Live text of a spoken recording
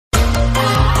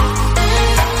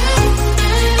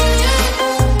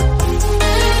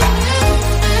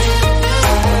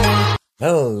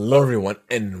Hello everyone,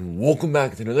 and welcome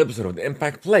back to another episode of the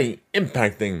Impact Play,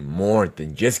 impacting more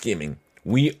than just gaming.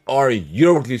 We are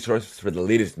your weekly source for the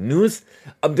latest news,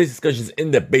 updates, discussions,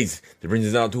 and debates that brings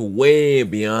us out to way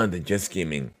beyond than just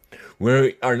gaming.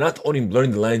 We are not only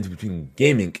blurring the lines between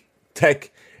gaming,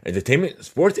 tech, entertainment,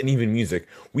 sports, and even music.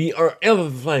 We are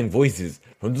amplifying voices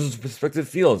from those respective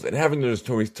fields and having their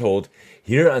stories told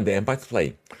here on the Impact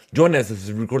Play. Join us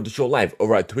as we record the show live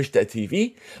over at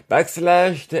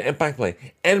twitch.tv/the Impact Play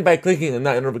and by clicking on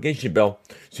that notification bell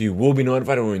so you will be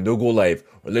notified when we do go live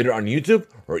or later on YouTube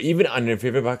or even on your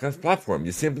favorite podcast platform.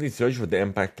 Just simply search for the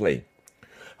Impact Play.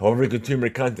 However you consume your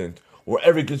content,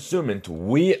 wherever you consume it,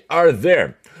 we are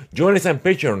there. Join us on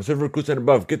Patreon, Server Cruise and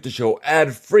Above, get the show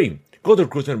ad-free. Go to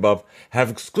Cruise and Above, have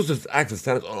exclusive access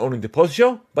to on only the post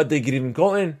show, but they can even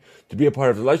call in to be a part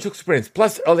of the live show experience,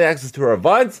 plus early access to our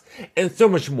VODs, and so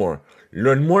much more.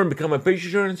 Learn more and become a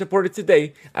Patreon supporter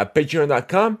today at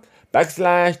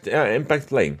patreon.com/Impact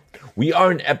Play. We are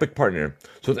an Epic partner,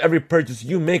 so with every purchase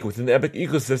you make within the Epic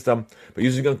ecosystem, by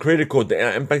using a creator code,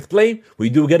 the Impact Play, we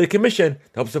do get a commission to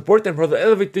help support and further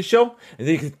elevate the show, and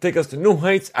they can take us to new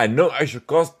heights at no extra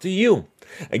cost to you.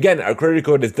 Again, our credit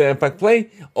code is the Impact Play,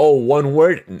 all one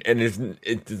word, and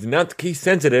it is not case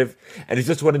sensitive, and it's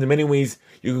just one of the many ways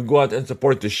you can go out and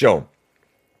support the show.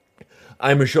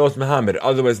 I'm your host Muhammad,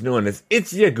 otherwise known as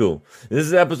It's Yagu. This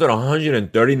is episode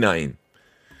 139.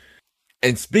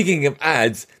 And speaking of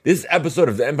ads, this episode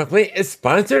of the Impact Play is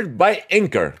sponsored by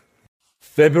Anchor.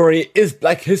 February is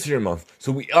Black History Month,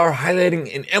 so we are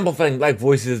highlighting and amplifying Black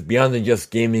voices beyond than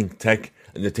just gaming, tech,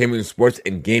 entertainment, sports,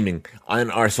 and gaming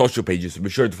on our social pages. So be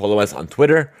sure to follow us on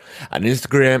Twitter, on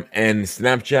Instagram, and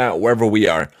Snapchat, wherever we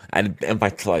are, at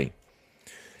Impact Play.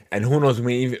 And who knows,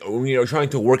 we are trying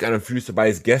to work on a few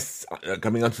surprise guests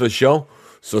coming onto the show.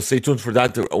 So stay tuned for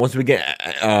that. Once we get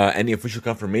any official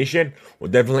confirmation,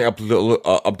 we'll definitely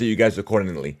update you guys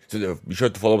accordingly. So be sure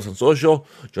to follow us on social,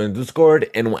 join the Discord,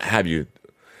 and what have you.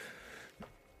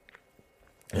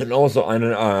 And also, on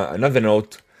another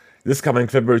note, this coming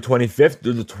February 25th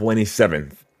to the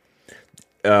 27th,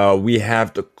 we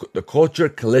have the Culture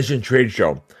Collision Trade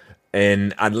Show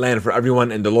in Atlanta for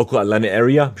everyone in the local Atlanta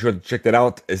area. Be sure to check that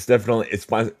out. It's definitely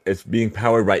it's being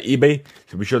powered by eBay,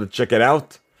 so be sure to check it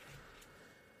out.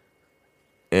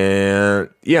 And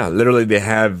yeah, literally they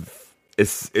have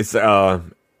it's a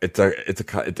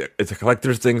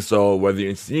collector's thing. So whether you're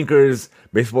in sneakers,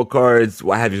 baseball cards,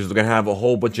 what have you, they're gonna have a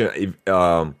whole bunch of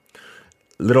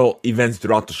little events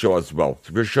throughout the show as well.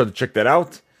 So be sure to check that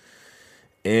out.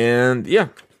 And yeah,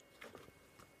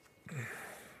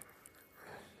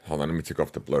 hold on, let me take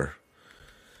off the blur.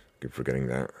 Keep forgetting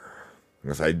that,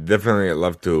 because I definitely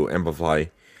love to amplify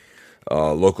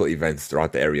local events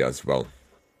throughout the area as well.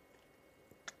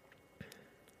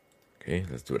 Okay,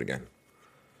 let's do it again.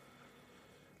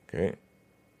 Okay,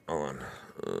 hold on.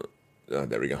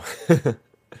 There we go.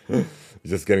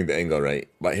 Just getting the angle right.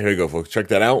 But here we go, folks. Check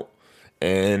that out,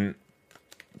 and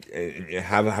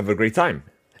have a great time,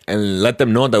 and let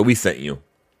them know that we sent you.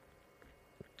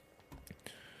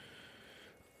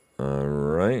 All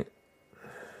right.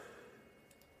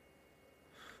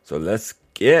 So let's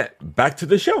get back to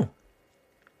the show.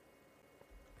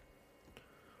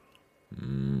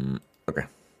 Okay.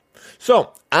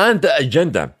 So, on the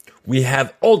agenda, we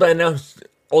have all the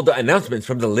announcements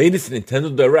from the latest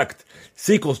Nintendo Direct.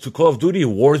 Sequels to Call of Duty,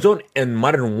 Warzone, and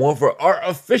Modern Warfare are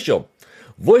official.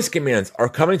 Voice commands are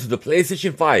coming to the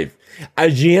PlayStation 5.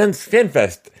 At GN's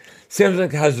FanFest,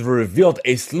 Samsung has revealed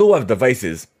a slew of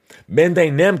devices.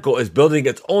 Bandai Namco is building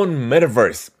its own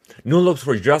metaverse. New looks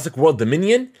for Jurassic World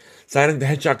Dominion, Sonic the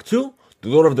Hedgehog 2, The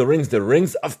Lord of the Rings, The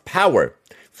Rings of Power.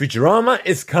 Futurama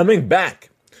is coming back.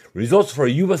 Results for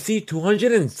UFC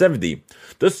 270.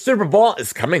 The Super Bowl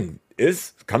is coming in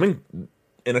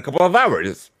a couple of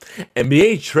hours.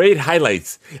 NBA trade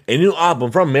highlights. A new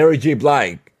album from Mary J.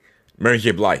 Blige.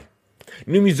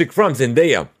 New music from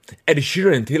Zendaya, Ed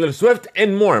Sheeran, Taylor Swift,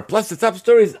 and more. Plus the top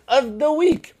stories of the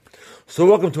week. So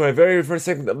welcome to my very first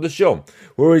segment of the show,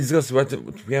 where we discuss what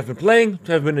we have been playing, what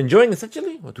we have been enjoying,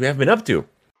 essentially, what we have been up to.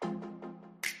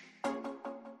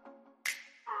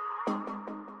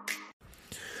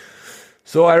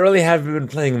 So I really haven't been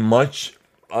playing much.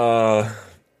 The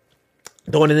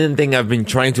only thing I've been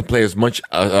trying to play as much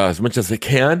as I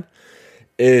can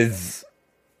is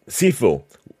Sifu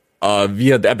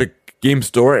via the Epic Game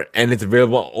Store, and it's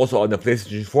available also on the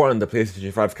PlayStation 4 and the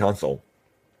PlayStation 5 console.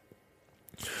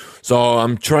 So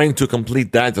I'm trying to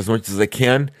complete that as much as I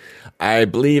can. I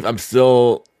believe I'm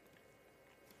still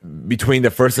between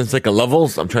the first and second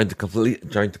levels. I'm trying to complete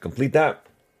that.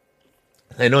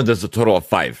 I know there's a total of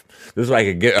 5. This is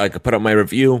why I could put up my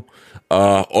review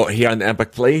here on the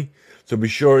Epic Play. So be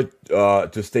sure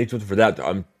to stay tuned for that.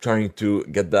 I'm trying to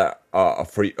get that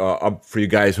up for you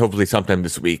guys, hopefully sometime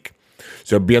this week.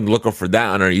 So be on the lookout for that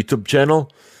on our YouTube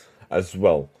channel as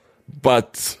well.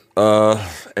 But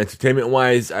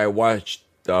entertainment-wise, I watched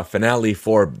the finale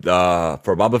for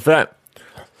Boba Fett,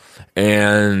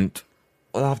 and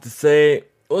I'll have to say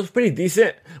it was pretty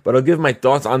decent. But I'll give my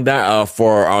thoughts on that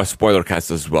for our spoiler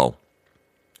cast as well.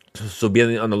 So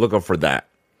be on the lookout for that.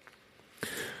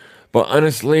 But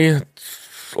honestly,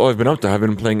 that's all I've been up to. I haven't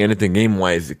been playing anything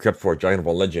game-wise except for Dragon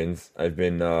Ball Legends. I've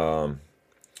been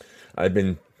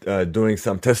doing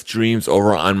some test streams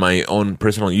over on my own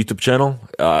personal YouTube channel.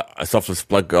 A selfless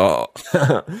plug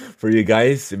for you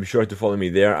guys. So be sure to follow me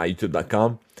there at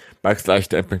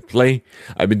youtube.com/TheEpicPlay.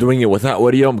 I've been doing it without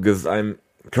audio because I'm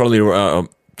currently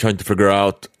trying to figure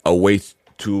out a way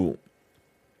to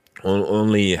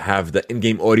only have the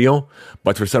in-game audio,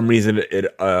 but for some reason it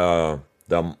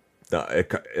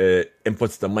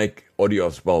inputs the mic audio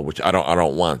as well, which I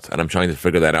don't want, and I'm trying to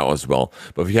figure that out as well.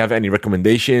 But if you have any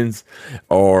recommendations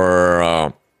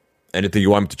or anything you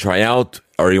want me to try out,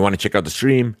 or you want to check out the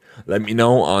stream, let me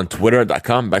know on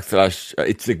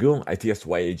twitter.com/Itzyagooh,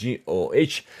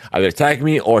 ITSYAGOH. Either tag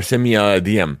me or send me a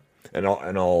DM, and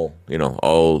I'll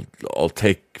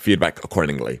take feedback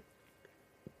accordingly.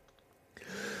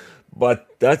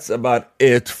 But that's about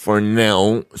it for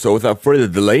now. So without further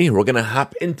delay, we're going to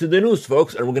hop into the news,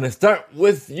 folks. And we're going to start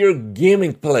with your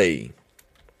gaming play.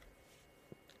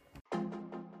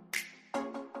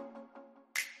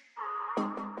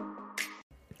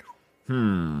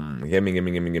 Gaming.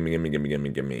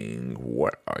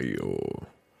 Where are you?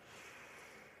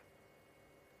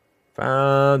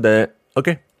 Found it.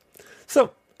 Okay.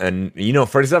 So, and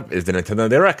first up is the Nintendo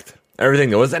Direct. Everything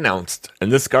that was announced.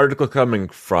 And this article coming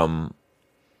from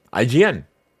IGN.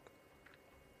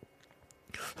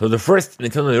 So the first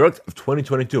Nintendo Direct of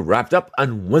 2022 wrapped up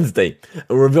on Wednesday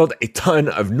and revealed a ton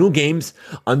of new games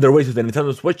on their way to the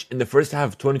Nintendo Switch in the first half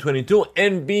of 2022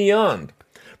 and beyond.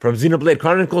 From Xenoblade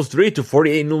Chronicles 3 to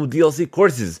 48 new DLC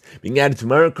courses being added to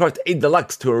Mario Kart 8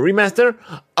 Deluxe to a remaster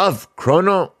of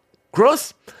Chrono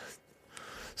Cross.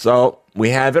 So we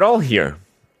have it all here.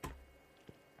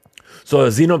 So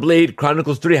Xenoblade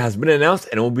Chronicles 3 has been announced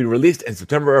and will be released in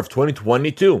September of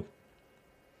 2022.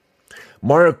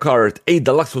 Mario Kart 8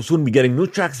 Deluxe will soon be getting new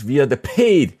tracks via the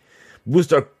paid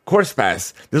Booster Course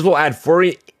Pass. This will add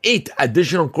 48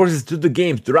 additional courses to the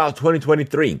game throughout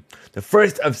 2023. The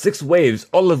first of 6 waves,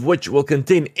 all of which will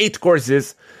contain 8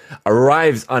 courses,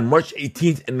 arrives on March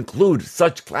 18th and include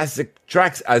such classic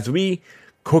tracks as Wii,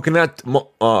 Coconut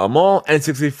Mall,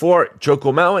 N64,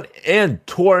 Choco Mountain, and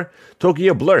Tour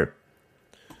Tokyo Blur.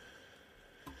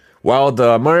 While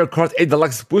the Mario Kart 8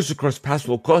 Deluxe Booster Course Pass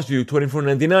will cost you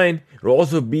 $24.99, it will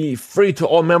also be free to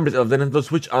all members of the Nintendo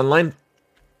Switch Online,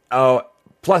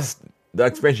 plus the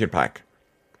expansion pack.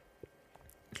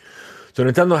 So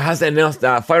Nintendo has announced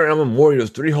that Fire Emblem Warriors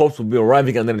 3 Hopes will be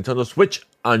arriving on the Nintendo Switch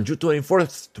on June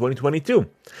 24th, 2022.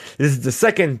 This is the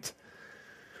second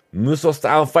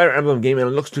Musou-style Fire Emblem game and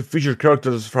it looks to feature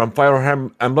characters from Fire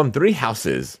Emblem 3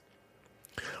 houses.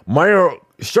 Mario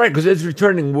Strikers is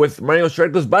returning with Mario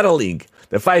Strikers Battle League.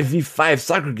 The 5v5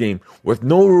 soccer game with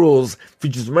no rules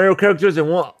features Mario characters and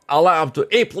will allow up to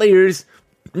 8 players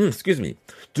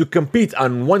to compete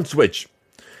on one Switch.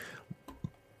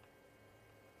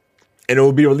 And it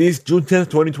will be released June 10th,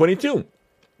 2022.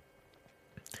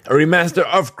 A remaster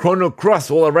of Chrono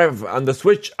Cross will arrive on the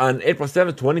Switch on April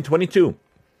 7th, 2022.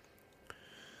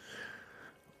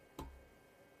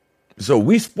 So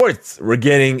Wii Sports, we're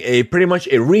getting pretty much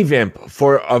a revamp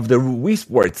of the Wii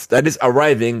Sports that is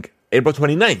arriving April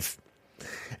 29th.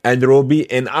 And there will be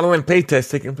an online playtest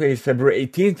taking place February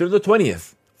 18th through the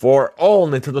 20th for all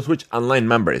Nintendo Switch Online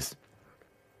members.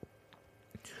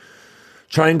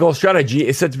 Triangle Strategy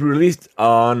is set to be released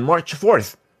on March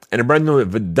 4th, and a brand new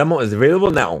demo is available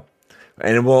now.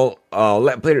 And it will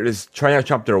let players try out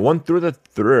Chapter 1 through the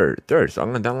 3rd. So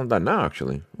I'm going to download that now,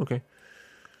 actually. Okay.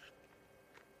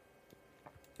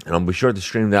 And I'll be sure to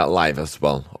stream that live as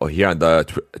well, or here on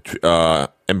the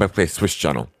Impact Play Switch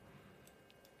channel.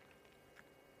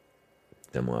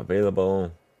 Demo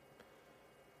available.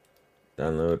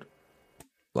 Download.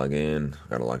 Log in.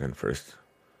 Gotta log in first.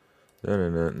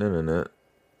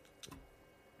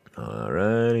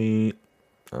 Alrighty.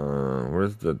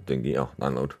 Where's the thingy? Oh,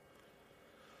 download.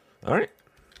 Alright.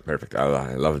 Perfect.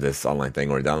 I love this online thing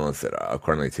where it downloads it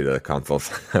accordingly to the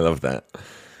consoles. I love that.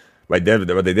 But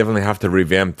they definitely have to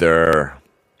revamp their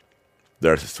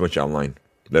Switch Online.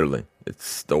 Literally.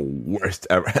 It's the worst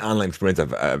online experience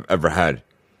I've ever had.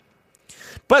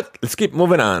 But let's keep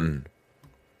moving on.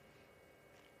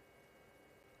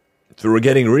 So we're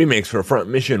getting remakes for Front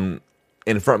Mission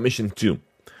and Front Mission 2.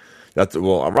 That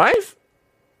will arrive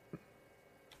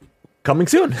coming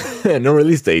soon. No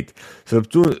release date. So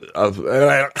Splatoon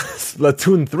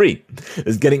 3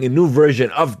 is getting a new version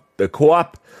of the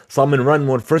co-op Salmon Run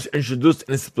mode first introduced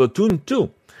in Splatoon 2.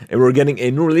 And we're getting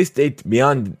a new release date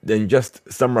beyond than just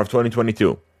summer of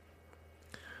 2022.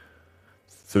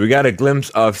 So we got a glimpse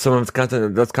of some of the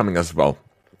content that's coming as well.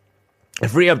 A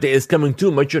free update is coming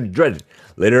to Metroid Dread.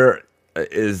 Later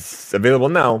is available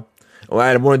now. We'll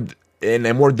add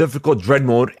a more difficult Dread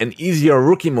mode and easier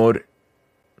Rookie mode.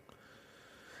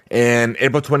 And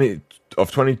April 20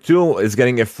 of 22 is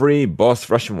getting a free Boss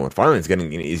Rush mode. Finally, it's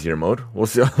getting an easier mode. We'll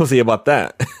see about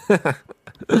that.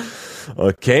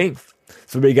 Okay.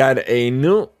 So we got a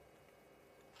new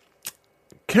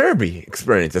Kirby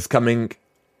experience that's coming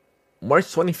March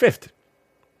 25th.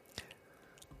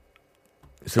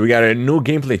 So we got a new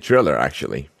gameplay trailer,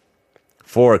 actually,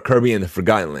 for Kirby and the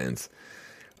Forgotten Lands.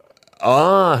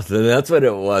 So that's what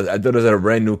it was. I thought it was a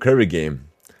brand new Kirby game,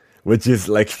 which is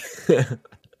like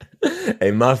a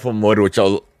mouthful mode,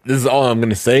 this is all I'm going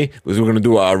to say, because we're going to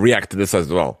do a react to this as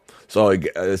well. So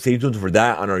stay tuned for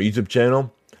that on our YouTube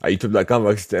channel,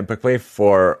 youtube.com/ImpactPlay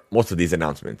for most of these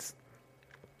announcements.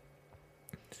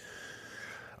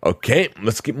 Okay,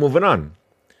 let's keep moving on.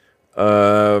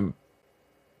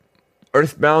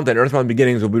 Earthbound and Earthbound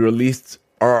Beginnings will be released,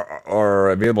 are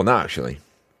available now, actually.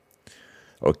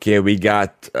 Okay, we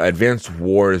got Advanced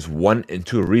Wars 1 and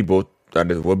 2 Reboot that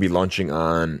will be launching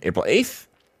on April 8th.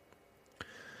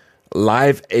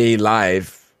 Live A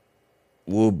Live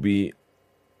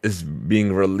is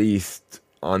being released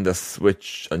on the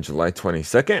Switch on July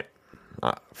 22nd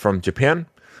from Japan.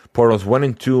 Portals 1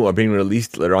 and 2 are being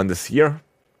released later on this year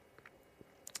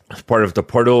as part of the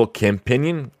Portal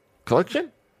Companion Collection.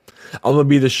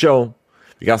 MLB The Show,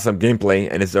 we got some gameplay,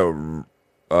 and it's that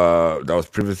was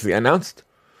previously announced.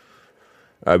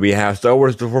 We have Star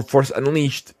Wars The Force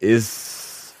Unleashed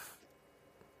is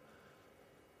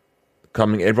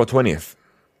coming April 20th,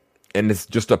 and it's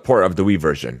just a port of the Wii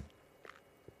version.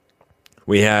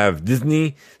 We have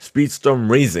Disney Speedstorm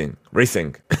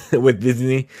Racing with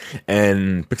Disney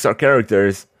and Pixar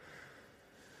characters.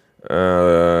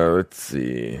 Let's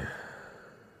see.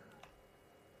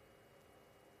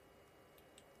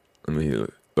 Let me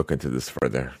look into this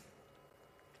further.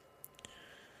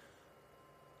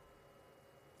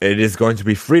 It is going to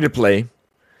be free to play.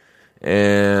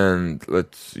 And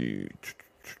let's see.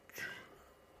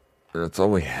 That's all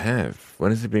we have.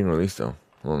 When is it being released, though?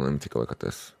 Hold on, let me take a look at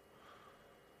this.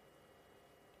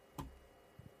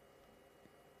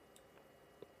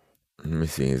 Let me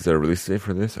see. Is there a release date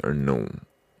for this or no?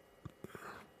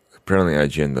 Apparently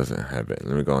IGN doesn't have it.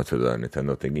 Let me go into the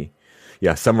Nintendo thingy.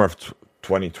 Yeah, summer of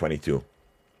 2022.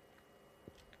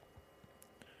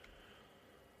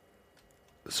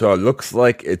 So it looks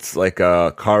like it's like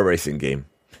a car racing game,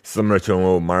 similar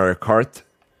to Mario Kart,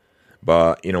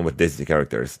 but with Disney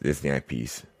characters, Disney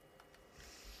IPs.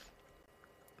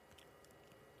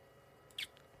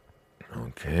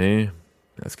 Okay,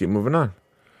 let's keep moving on.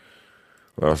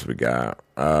 What else we got?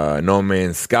 No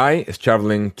Man's Sky is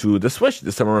traveling to the Switch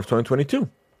this summer of 2022.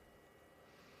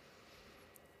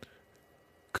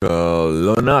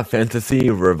 Kelowna Fantasy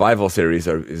Revival Series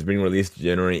is being released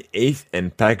January 8th,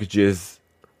 and packages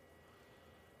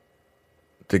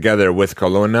together with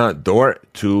Kelowna Door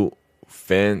to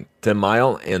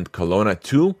Phantomile and Kelowna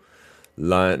 2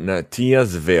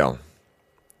 Lanatia's Vale.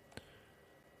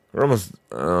 We're almost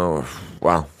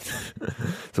wow.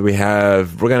 So we're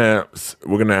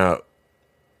gonna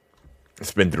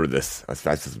spin through this as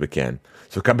fast as we can.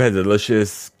 So Cuphead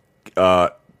Delicious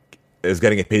is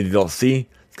getting a paid DLC.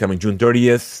 It's coming June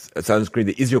 30th. Assassin's Creed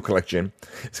The Ezio Collection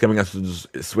is coming out to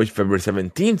the Switch February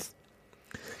 17th.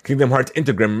 Kingdom Hearts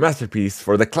Intergram Masterpiece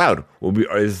for the Cloud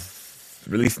is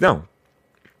released now.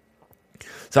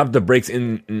 Stop the Brakes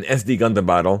in SD Gundam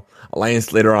Battle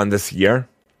Alliance later on this year.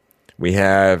 We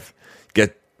have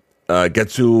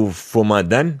Getsu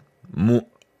Fumaden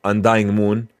Undying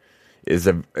Moon is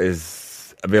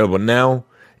available now,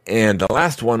 and the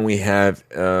last one we have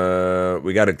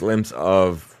we got a glimpse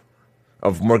of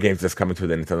more games that's coming to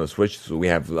the Nintendo Switch. So we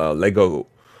have Lego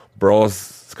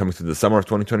Brawls coming to the summer of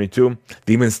 2022,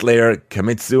 Demon Slayer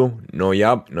Kimetsu no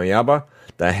Yaba,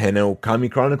 the Henokami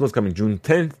Chronicles coming June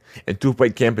 10th, and Two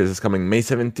Fight Campus is coming May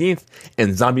 17th,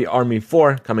 and Zombie Army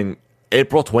 4 coming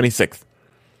April 26th.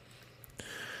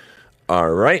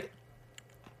 All right.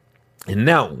 And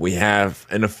now we have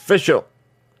an official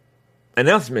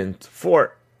announcement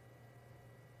for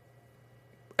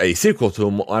a sequel to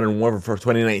Modern Warfare for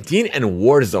 2019 and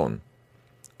Warzone.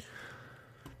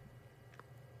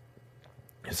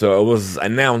 So it was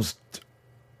announced.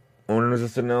 When was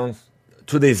this announced?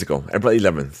 2 days ago, April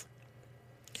 11th.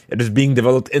 It is being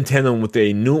developed in tandem with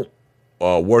a new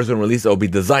Warzone release that will be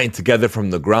designed together from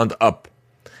the ground up,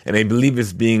 and I believe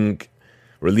it's being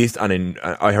released on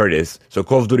I heard it is. So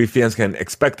Call of Duty fans can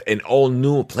expect an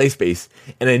all-new play space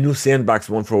and a new sandbox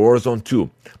one for Warzone 2.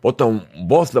 Both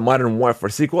the Modern Warfare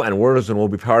sequel and Warzone will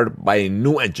be powered by a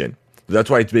new engine. So that's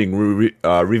why it's being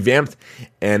revamped,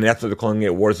 and that's why they're calling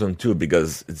it Warzone 2,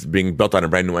 because it's being built on a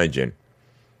brand new engine.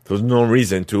 So there's no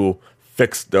reason to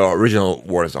fix the original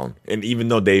Warzone. And even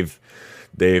though they've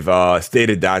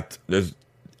stated that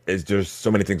there's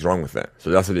so many things wrong with it, so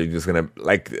that's what they're just gonna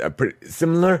pretty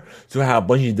similar to how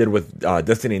Bungie did with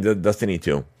Destiny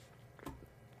 2.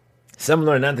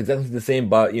 Similar, not exactly the same,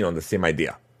 but the same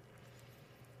idea.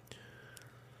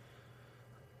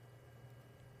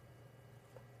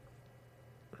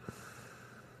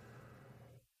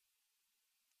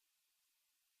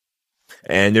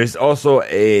 And there's also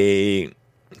a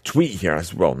tweet here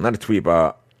as well. Not a tweet,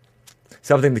 but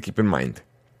something to keep in mind.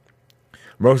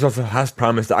 Microsoft has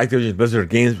promised that Activision Blizzard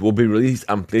games will be released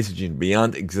on PlayStation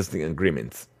beyond existing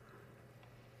agreements.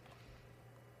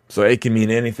 So it can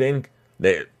mean anything.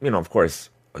 They, of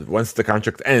course, once the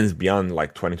contract ends beyond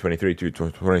 2023 to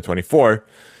 2024,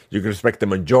 you can expect the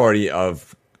majority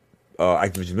of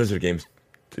Activision Blizzard games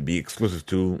to be exclusive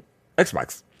to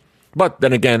Xbox. But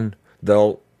then again,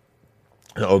 it'll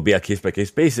be a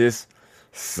case-by-case basis,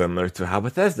 similar to how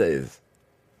Bethesda is.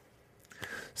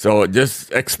 So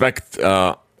just expect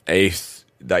that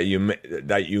you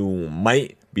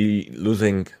might be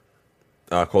losing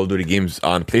Call of Duty games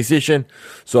on PlayStation.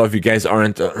 So if you guys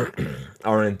aren't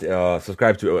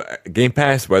subscribed to Game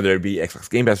Pass, whether it be Xbox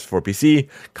Game Pass for PC,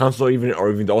 console, or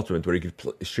even the Ultimate, where you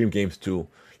can stream games to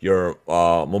your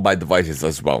mobile devices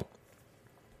as well.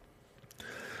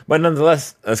 But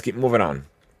nonetheless, let's keep moving on.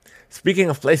 Speaking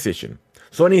of PlayStation,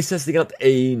 Sony is testing out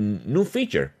a new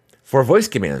feature for voice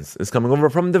commands. It's coming over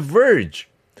from The Verge.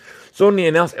 Sony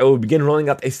announced it will begin rolling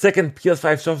out a second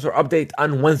PS5 software update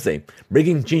on Wednesday,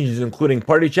 bringing changes including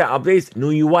party chat updates,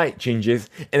 new UI changes,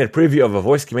 and a preview of a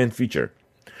voice command feature.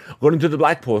 According to the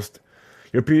blog post,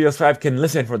 your PS5 can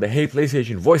listen for the Hey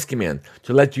PlayStation voice command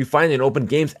to let you find and open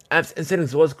games, apps, and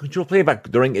settings, as well as control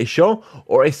playback during a show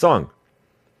or a song.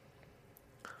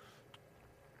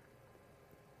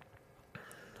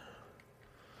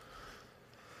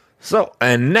 So,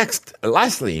 and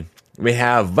lastly, we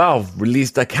have Valve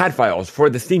released the CAD files for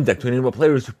the Steam Deck to enable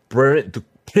players to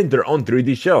print their own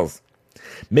 3D shells,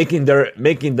 making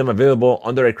them available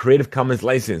under a Creative Commons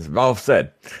license. Valve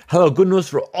said, "Hello, good news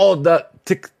for all the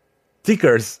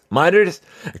tickers, modders,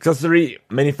 accessory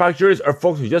manufacturers, or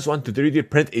folks who just want to 3D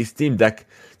print a Steam Deck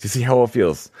to see how it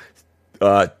feels.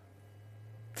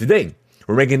 Today,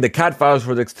 we're making the CAD files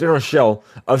for the external shell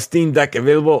of Steam Deck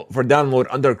available for download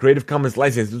under a Creative Commons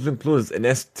license. This includes an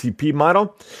STP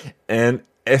model and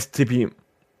STL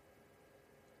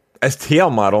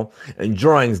model and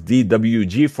drawings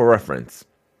DWG for reference."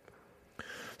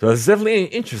 So it's definitely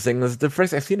interesting. It's the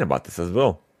first I've seen about this as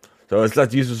well. So it's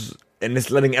let users, and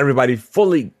it's letting everybody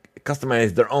fully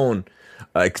customize their own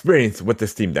experience with the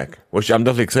Steam Deck, which I'm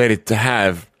definitely excited to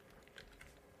have.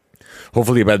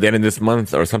 Hopefully by the end of this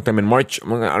month or sometime in March.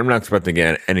 I'm not expecting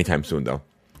it anytime soon, though.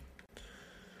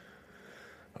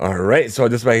 All right, so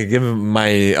just I give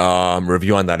my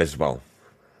review on that as well.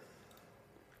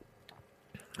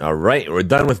 All right, we're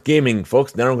done with gaming,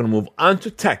 folks. Now we're going to move on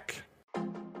to tech.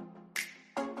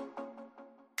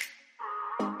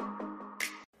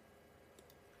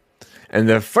 And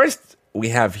the first we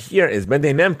have here is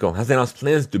Bandai Namco has announced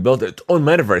plans to build its own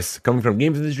metaverse coming from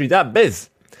GamesIndustry.biz.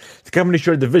 The company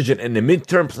shared the vision in a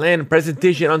midterm plan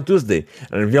presentation on Tuesday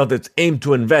and revealed its aim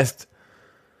to invest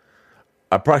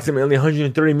approximately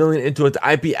 $130 million into its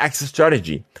IP access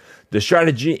strategy. The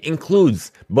strategy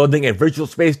includes building a virtual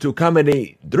space to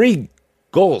accommodate 3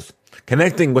 goals: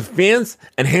 connecting with fans,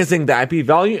 enhancing the IP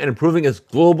value, and improving its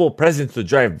global presence to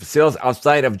drive sales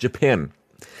outside of Japan.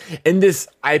 In this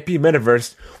IP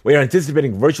metaverse, we are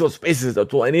anticipating virtual spaces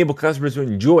that will enable customers to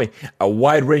enjoy a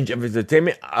wide range of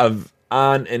entertainment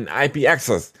on an IP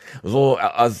access, as well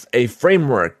as a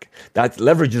framework that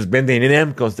leverages Bandai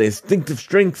Namco's distinctive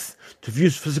strengths to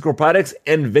fuse physical products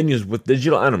and venues with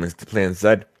digital elements, the plan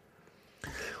said.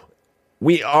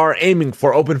 We are aiming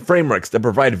for open frameworks that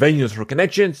provide venues for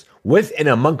connections with and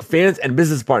among fans and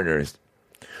business partners.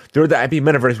 Through the IP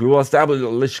metaverse, we will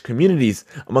establish communities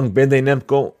among Bandai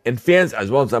Namco and fans,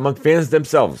 as well as among fans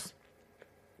themselves.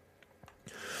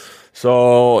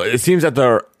 So it seems that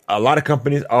they're a lot of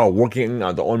companies are working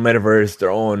on their own metaverse, their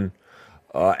own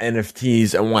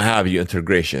NFTs, and what have you,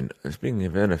 integration. And speaking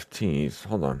of NFTs,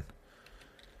 hold on.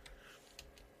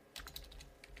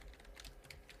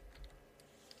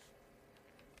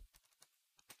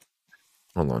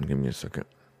 Hold on, give me a second.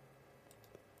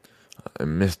 I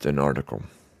missed an article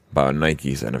about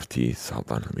Nike's NFTs.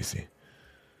 Hold on, let me see.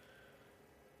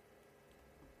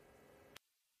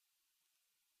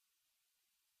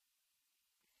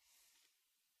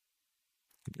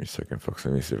 Give me a second, folks.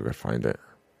 Let me see if I can find it.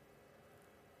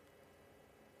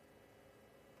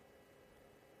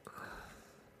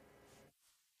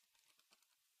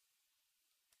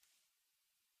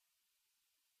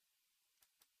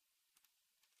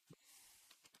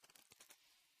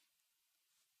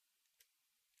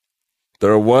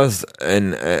 There was a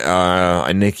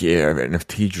Nike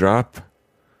NFT drop.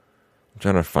 I'm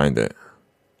trying to find it.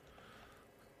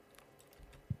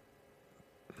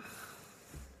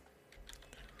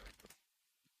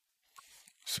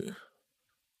 Let's see.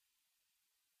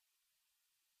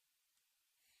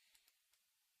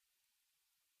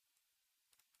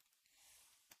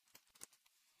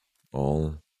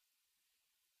 All.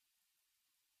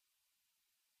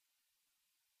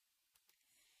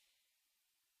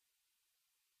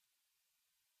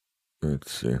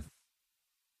 Let's see.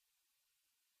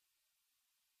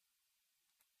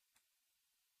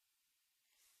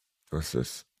 What's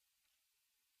this?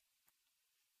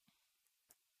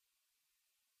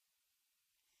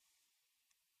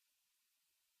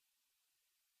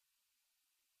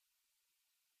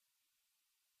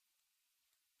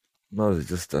 No, it's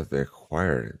just that they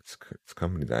acquired it's a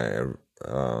company that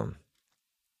I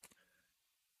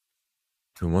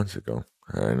 2 months ago,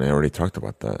 and I already talked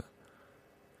about that.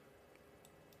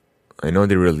 I know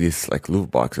they released like loot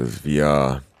boxes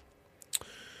via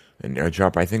an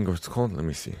airdrop. I think it's called. Let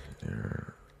me see.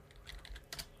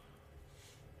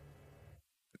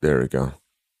 There we go. I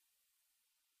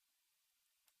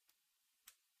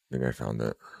think I found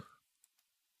it.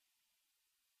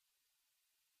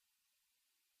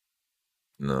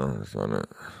 No, that's not it.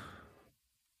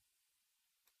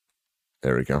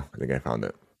 There we go. I think I found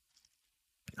it.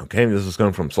 Okay, this is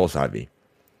coming from Soul Savvy.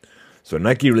 So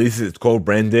Nike releases its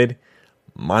co-branded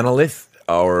Monolith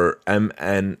or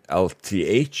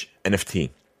MNLTH NFT.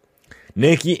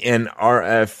 Nike and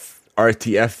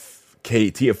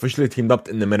RTFKT officially teamed up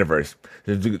in the metaverse.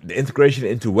 The integration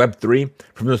into Web3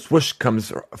 from the swoosh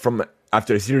comes from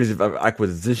after a series of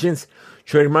acquisitions,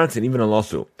 trademarks, and even a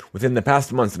lawsuit. Within the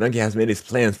past months, Nike has made its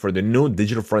plans for the new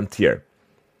digital frontier.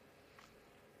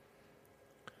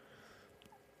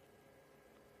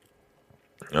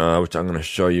 Which I'm going to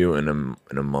show you in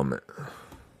a moment.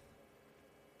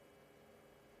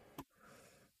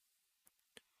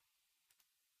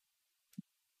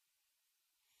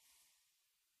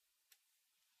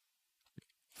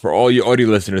 For all you audio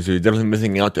listeners, you're definitely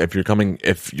missing out. If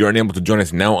you're unable to join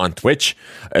us now on Twitch,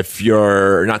 if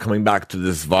you're not coming back to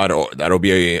this VOD, that'll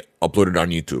be uploaded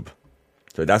on YouTube.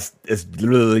 So it's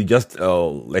literally just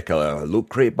like a loot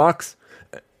crate box,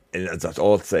 and that's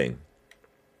all it's saying.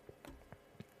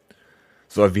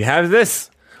 So if you have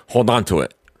this, hold on to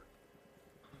it.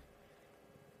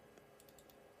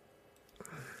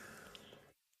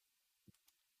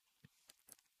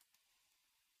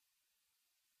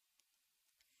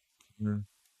 Mm.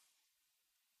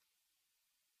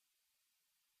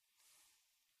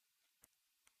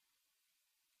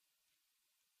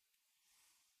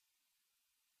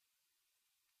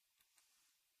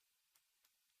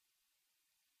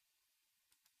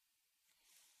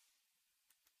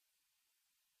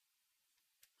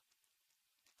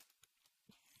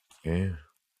 Okay.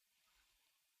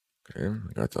 Okay,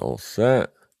 that's all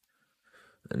set.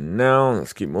 And now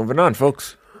let's keep moving on,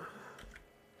 folks.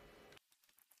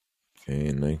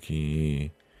 Okay,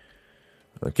 Nike.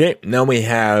 Okay, now we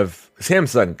have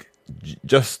Samsung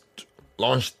just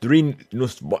launched three new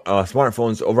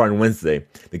smartphones over on Wednesday: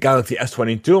 the Galaxy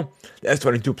S22, the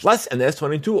S22 Plus, and the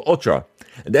S22 Ultra.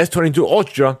 And the S22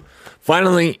 Ultra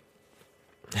finally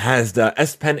has the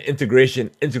S Pen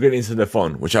integration integrated into the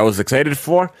phone, which I was excited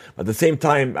for. At the same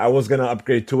time, I was gonna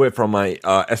upgrade to it from my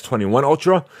S21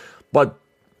 Ultra, but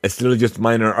it's still just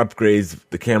minor upgrades: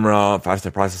 the camera,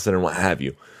 faster processor, and what have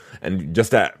you, and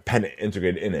just that pen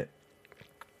integrated in it.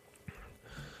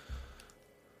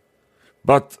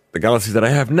 But the Galaxy that I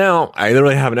have now, I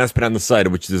literally have an S Pen on the side,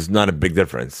 which is not a big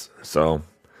difference. So,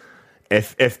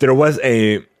 if there was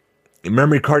a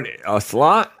memory card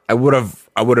slot, I would have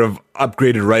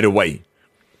upgraded right away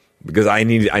because I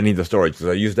need the storage.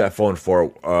 So I use that phone for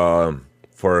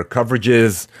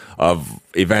coverages of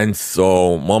events,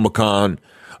 so MomoCon,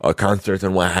 concerts,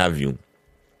 and what have you.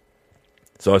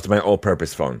 So it's my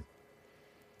all-purpose phone.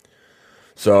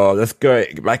 So let's go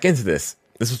back into this.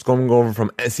 This was going over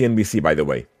from CNBC, by the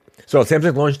way. So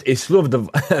Samsung launched a slew of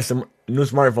some new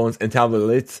smartphones and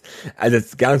tablets at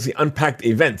its Galaxy Unpacked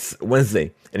events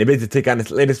Wednesday, and it bid to take on its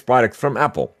latest products from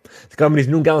Apple. The company's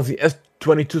new Galaxy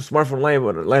S22 smartphone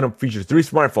lineup features 3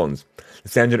 smartphones: the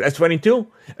standard S22,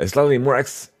 a slightly more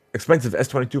expensive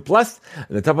S22 Plus,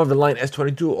 and the top-of-the-line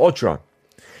S22 Ultra.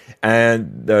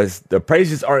 And the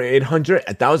prices are $800,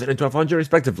 $1,000, and $1,200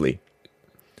 respectively.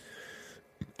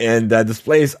 And the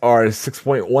displays are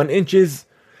 6.1 inches,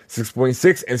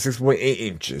 6.6, and 6.8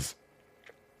 inches.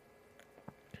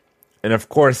 And of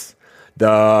course,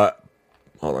 hold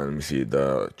on, let me see,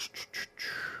 the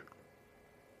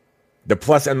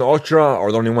Plus and the Ultra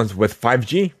are the only ones with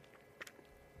 5G.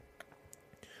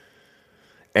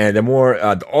 And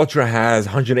the Ultra has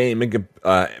 108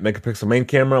 megapixel main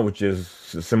camera, which is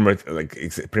similar to,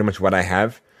 it's pretty much what I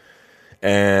have.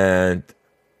 And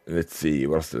let's see,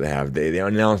 what else do they have? They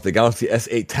announced the Galaxy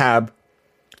S8 Tab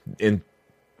in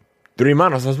 3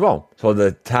 models as well. So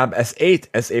the Tab S8,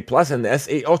 S8 Plus, and the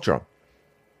S8 Ultra.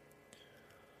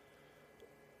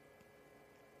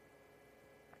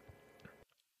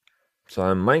 So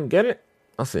I might get it.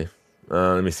 I'll see.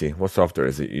 Let me see. What software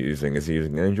is it using? Is it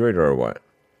using Android or what?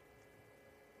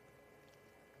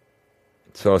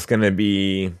 So it's going to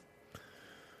be...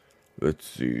 Let's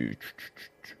see.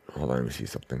 Hold on, let me see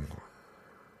something.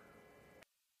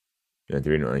 Yeah,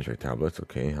 there are no Android tablets.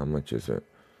 Okay, how much is it?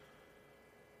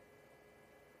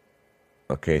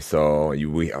 Okay, so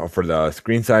we offer the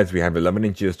screen size. We have 11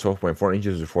 inches, 12.4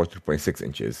 inches, or 14.6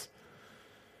 inches.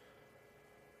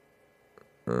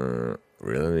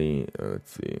 Really?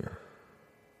 Let's see.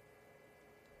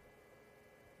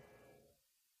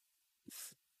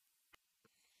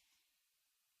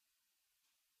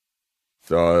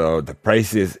 So the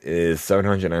prices is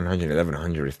 $700, $900,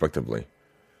 $1,100 respectively.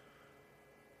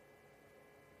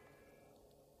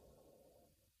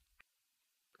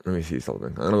 Let me see something.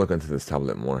 I'm gonna look into this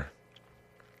tablet more.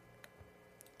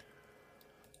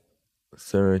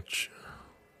 Search.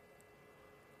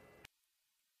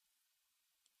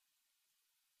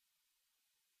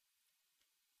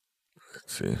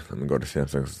 Let's see. Let me go to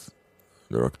Samsung's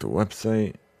direct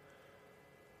website.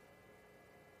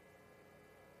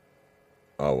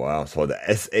 Oh wow! So the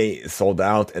S8 is sold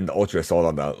out, and the Ultra is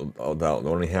sold out. The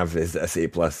only have is the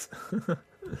S8 Plus.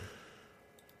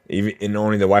 Even and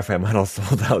only the Wi-Fi model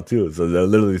sold out too. So they're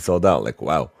literally sold out. Like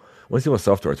wow. Let's see what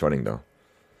software it's running though.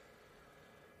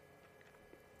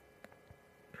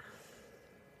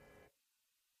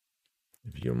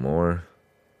 View more.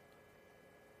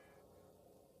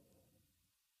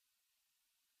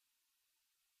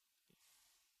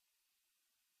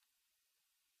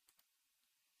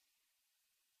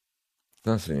 It's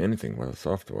not saying anything about the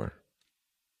software.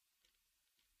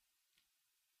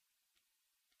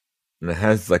 And it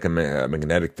has like a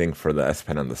magnetic thing for the S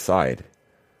Pen on the side.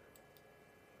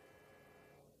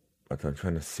 But I'm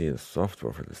trying to see the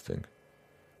software for this thing.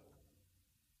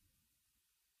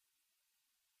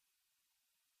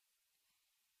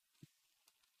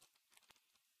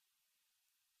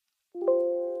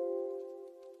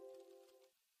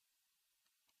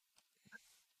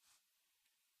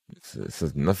 It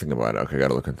says nothing about it. Okay, I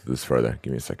gotta look into this further.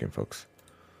 Give me a second, folks.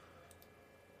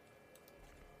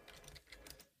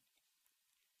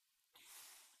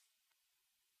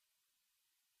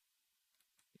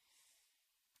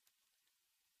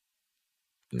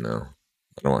 No,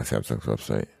 I don't want Samsung's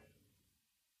website.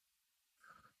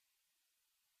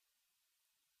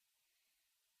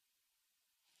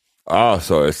 Oh,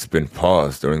 so it's been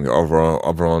paused during the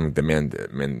overall demand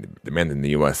in the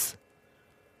U.S.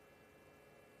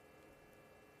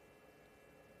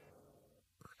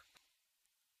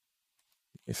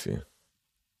 You see.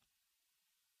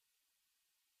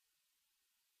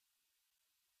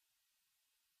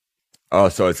 Oh,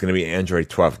 so it's gonna be Android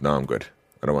 12. No, I'm good.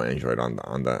 I don't want Android on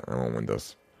that. I want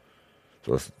Windows.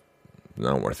 So it's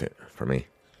not worth it for me.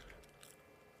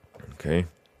 Okay.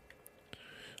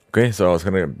 Okay, so it's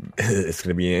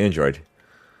gonna be Android.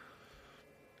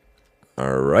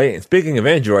 All right. And speaking of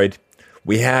Android,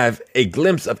 we have a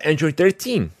glimpse of Android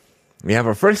 13. We have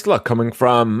our first look coming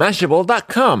from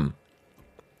Mashable.com.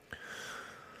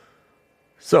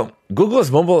 So,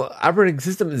 Google's mobile operating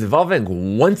system is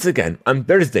evolving once again. On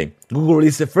Thursday, Google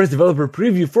released the first developer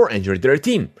preview for Android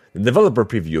 13. The developer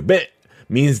preview bit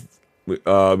means we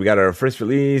got our first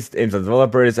release, aims at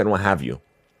developers, and what have you.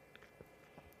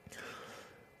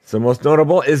 So, most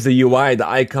notable is the UI, the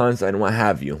icons, and what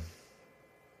have you.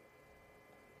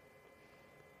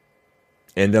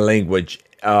 And the language.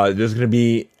 There's going to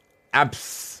be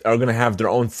apps are going to have their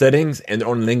own settings and their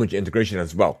own language integration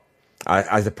as well,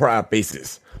 as a per app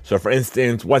basis. So, for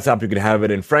instance, WhatsApp, you can have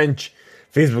it in French,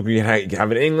 Facebook, you can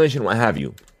have it in English, and what have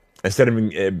you, instead of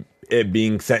it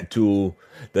being set to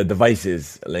the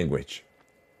device's language.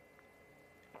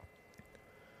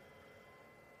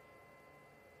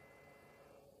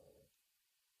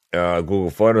 Google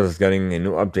Photos is getting a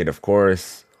new update, of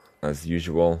course, as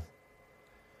usual.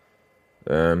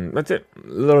 That's it.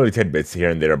 Literally tidbits here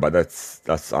and there, but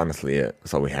that's honestly it.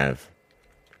 That's all we have.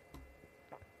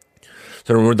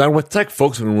 So when we're done with tech,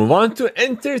 folks, we move on to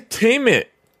entertainment.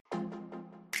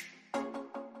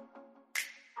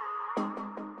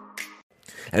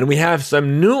 And we have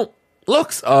some new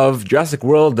looks of Jurassic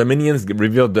World Dominions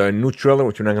revealed the new trailer,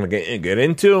 which we're not going to get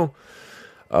into.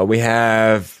 We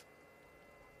have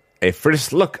a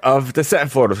first look of the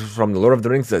set photos from the Lord of the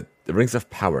Rings, the Rings of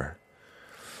Power.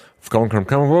 Coming from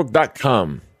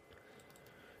comicbook.com.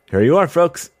 Here you are,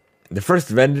 folks. The first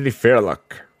Vanity Fair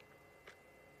look,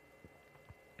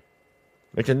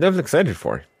 which I'm definitely excited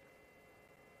for.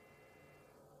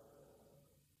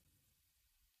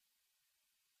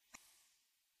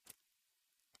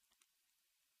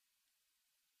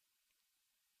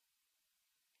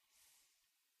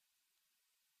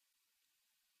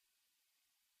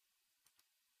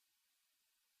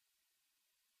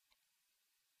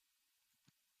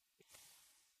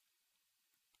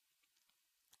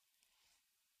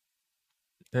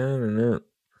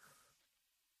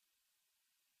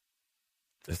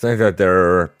 It's nice that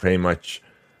they're pretty much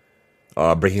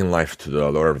bringing life to the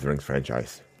Lord of the Rings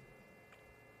franchise.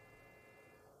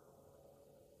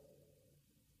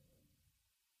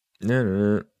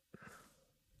 Well,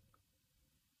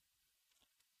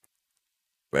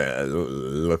 it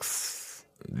looks,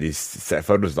 these set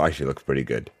photos actually look pretty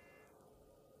good.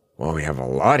 Well, we have a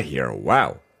lot here.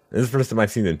 Wow. This is the first time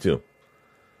I've seen them too.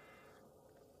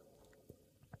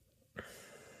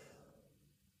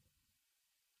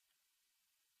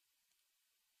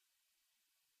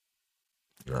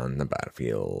 On the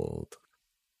battlefield.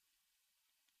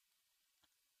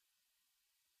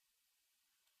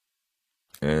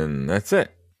 And that's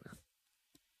it.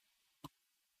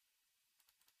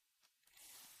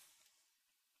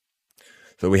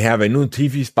 So we have a new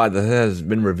TV spot that has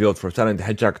been revealed for Sonic the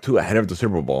Hedgehog 2 ahead of the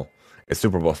Super Bowl. A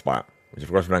Super Bowl spot, which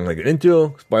of course we're not going to get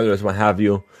into. Spoilers, what have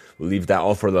you. We'll leave that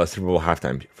all for the Super Bowl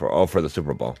halftime, for the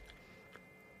Super Bowl.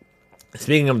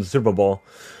 Speaking of the Super Bowl,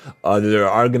 there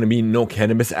are going to be no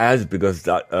cannabis ads because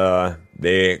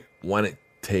they want to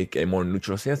take a more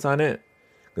neutral stance on it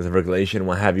because of regulation,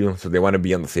 what have you. So they want to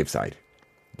be on the safe side.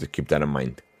 Just keep that in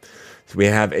mind. So we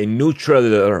have a new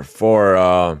trailer for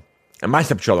a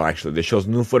mashup trailer, actually. That shows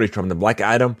new footage from the Black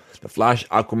Adam, the Flash,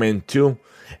 Aquaman 2,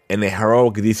 and a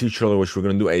heroic DC trailer, which we're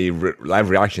going to do a live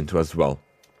reaction to as well.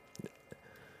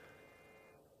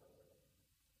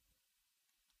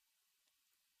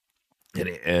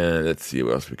 And let's see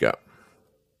what else we got.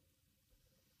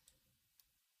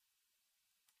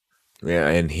 Yeah,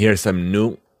 and here's some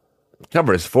new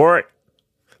covers for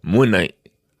Moon Knight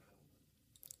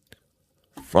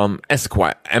from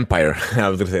Esquire Empire. I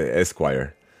was gonna say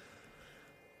Esquire.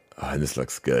 Oh, this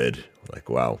looks good. Like,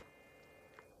 wow.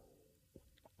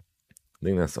 I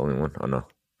think that's the only one. Oh no.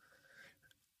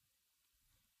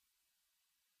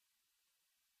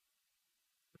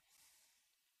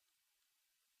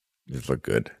 These look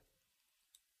good.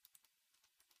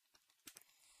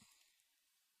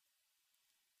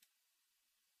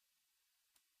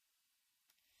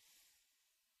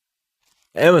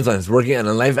 Amazon is working on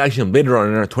a live-action Blade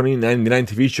Runner 2099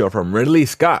 TV show from Ridley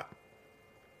Scott.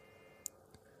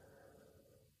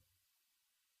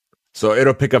 So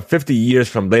it'll pick up 50 years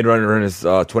from Blade Runner's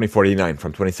 2049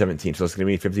 from 2017. So it's going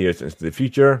to be 50 years into the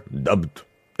future, dubbed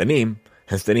the name,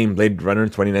 hence the name Blade Runner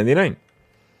 2099.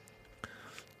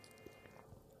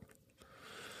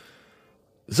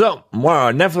 So,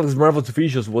 more Netflix Marvel TV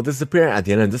shows will disappear at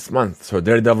the end of this month. So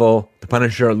Daredevil, The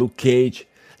Punisher, Luke Cage,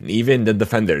 and even The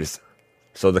Defenders.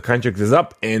 So the contract is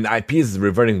up and IP is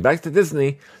reverting back to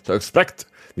Disney. So expect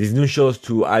these new shows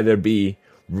to either be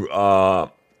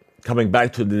coming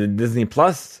back to the Disney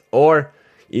Plus or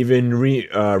even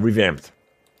revamped.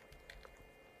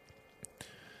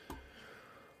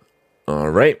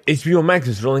 Alright, HBO Max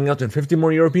is rolling out in 50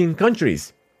 more European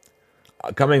countries.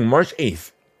 Coming March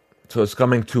 8th. So it's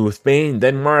coming to Spain,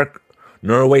 Denmark,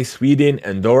 Norway, Sweden,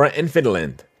 Andorra, and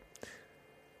Finland.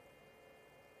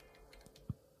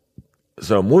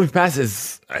 So MoviePass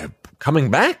is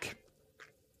coming back.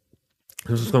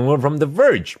 This is coming over from The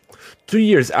Verge. 2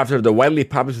 years after the widely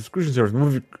popular subscription service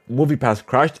MoviePass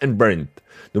crashed and burned,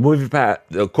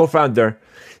 the co-founder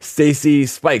Stacy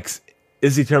Spikes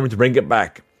is determined to bring it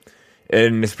back,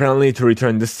 and is apparently to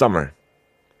return this summer.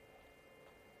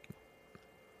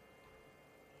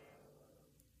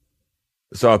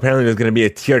 So apparently there's going to be a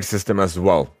tiered system as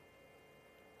well,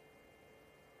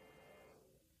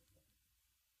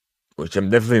 which I'm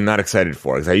definitely not excited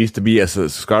for, because I used to be a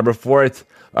subscriber for it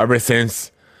ever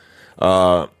since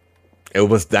it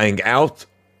was dying out.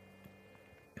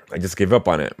 I just gave up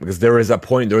on it because there was an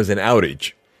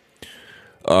outage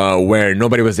where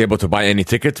nobody was able to buy any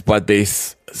tickets, but they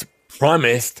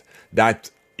promised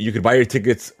that you could buy your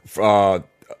tickets from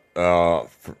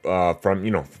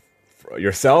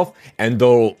yourself, and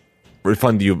they'll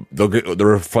refund you. They'll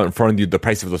refund you the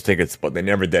price of those tickets, but they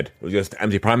never did. It was just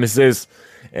empty promises,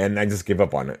 and I just gave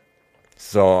up on it.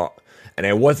 So, and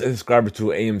I was a subscriber to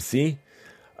AMC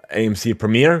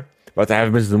Premiere, but I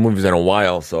haven't been to the movies in a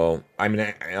while. So, I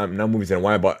mean, I'm not movies in a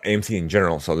while, but AMC in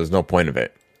general. So, there's no point of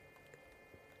it.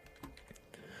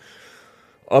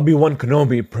 Obi-Wan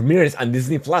Kenobi premieres on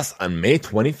Disney Plus on May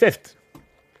 25th.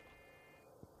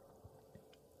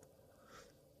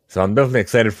 So I'm definitely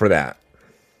excited for that.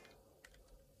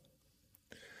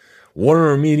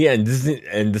 Warner Media and Disney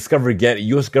and Discovery get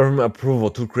U.S. government approval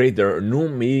to create their new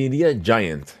media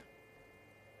giant.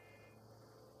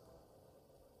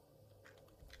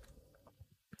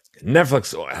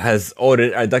 Netflix has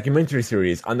ordered a documentary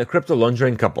series on the crypto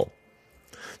laundering couple.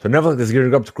 So Netflix is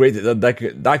gearing up to create a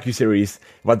docu-series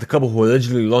about the couple who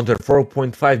allegedly laundered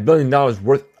 $4.5 billion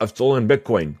worth of stolen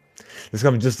Bitcoin. This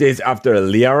comes just days after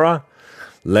Liara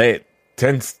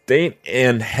Tenstein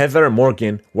and Heather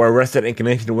Morgan were arrested in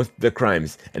connection with the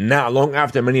crimes, and not long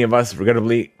after many of us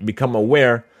regrettably become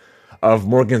aware of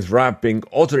Morgan's rapping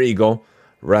alter ego,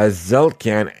 Razel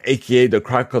Khan, aka the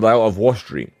Crocodile of Wall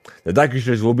Street. The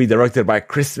docuseries will be directed by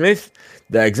Chris Smith,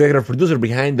 the executive producer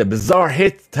behind the bizarre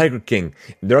hit Tiger King,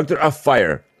 and director of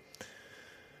Fire.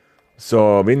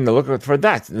 So be on the lookout for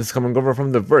that. This is coming over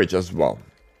from The Verge as well.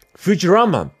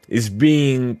 Futurama is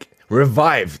being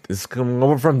revived. This is coming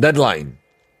over from Deadline.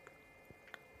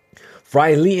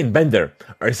 Fry, Lee, and Bender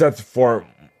are set for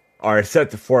more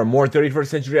 31st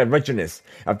century adventureness.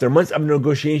 After months of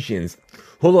negotiations,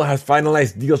 Hulu has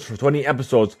finalized deals for 20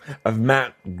 episodes of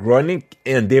Matt Groening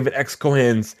and David X.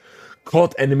 Cohen's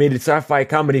cult animated sci-fi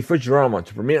comedy Futurama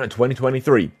to premiere in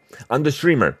 2023 on the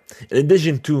streamer. In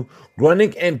addition to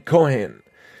Groening and Cohen,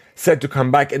 set to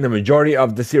come back in the majority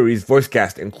of the series voice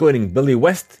cast, including Billy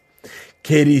West,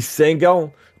 Katie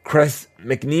Sagal, Chris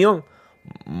McNeil,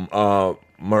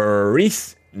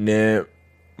 Maurice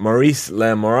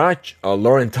Lamorach,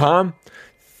 Lauren Tom,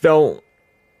 Phil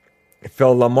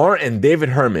Lamar, and David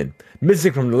Herman.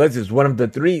 Missing from the list is one of the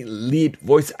three lead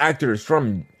voice actors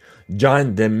from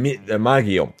John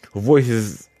DiMaggio, who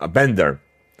voices Bender,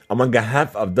 among a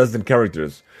half a dozen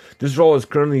characters. This role is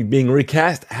currently being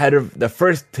recast ahead of the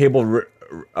first table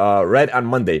read on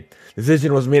Monday. The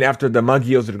decision was made after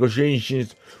DiMaggio's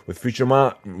negotiations with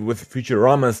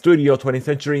Futurama Studio 20th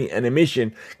Century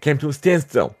Animation came to a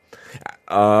standstill.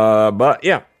 But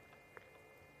yeah.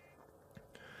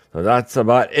 So that's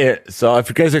about it. So if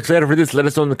you guys are excited for this, let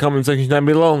us know in the comment section down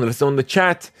below. Let us know in the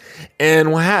chat.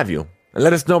 And what have you. And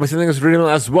let us know by sending us a email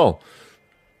as well.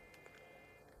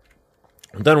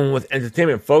 I'm done with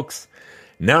entertainment, folks.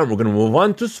 Now we're going to move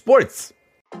on to sports.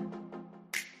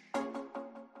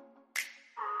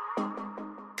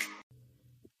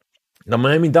 The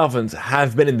Miami Dolphins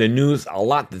have been in the news a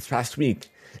lot this past week.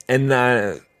 And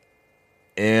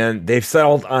they've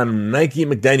settled on Nike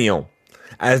McDaniel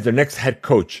as their next head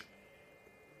coach.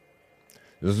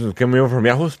 This is coming over from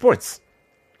Yahoo Sports.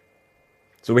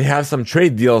 So we have some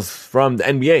trade deals from the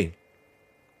NBA.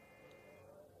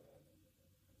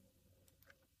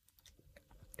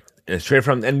 And straight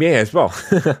from the NBA as well.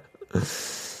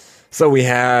 So we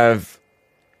have...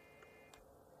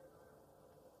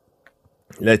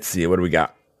 Let's see, what do we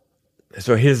got?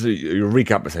 So here's a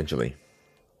recap, essentially.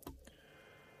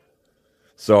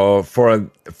 So for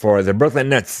the Brooklyn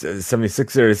Nets,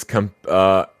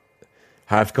 76ers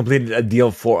have completed a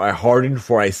deal for a Harden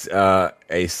for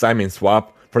a Simon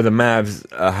swap. For the Mavs,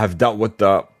 have dealt with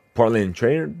the Portland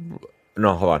Trainer.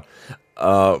 No, hold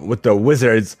on. With the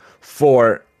Wizards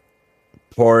for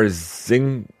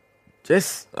Porzingis.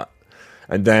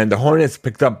 And then the Hornets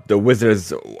picked up the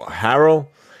Wizards' Harrell.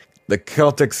 The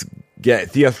Celtics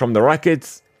get Theos from the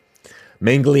Rockets.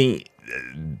 Mainly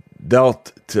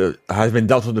has been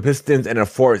dealt to the Pistons in a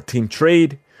 4-team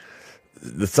trade.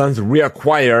 The Suns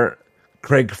reacquire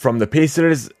Craig from the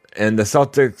Pacers, and the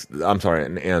Celtics.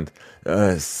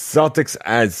 Celtics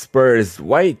add Spurs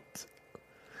White.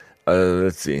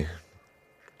 Let's see.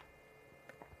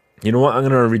 You know what? I'm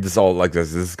gonna read this all like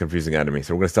this. This is confusing out of me.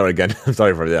 So we're gonna start again. I'm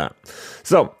sorry for that.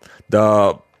 So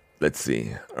let's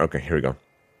see. Okay, here we go.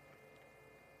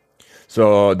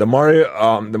 So the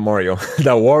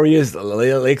the Warriors, the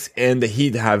Lakers, and the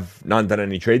Heat have not done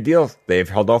any trade deals. They've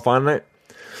held off on it.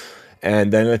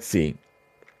 And then let's see.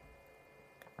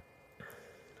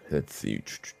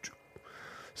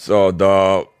 So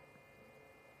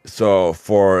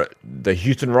for the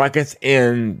Houston Rockets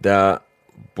and the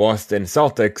Boston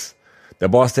Celtics, the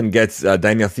Boston gets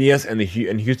Daniel Theus, and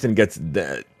Houston gets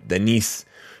Denise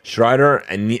Schroeder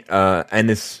and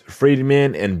Ennis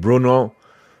Friedman and Bruno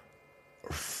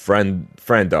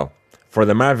Frendo. For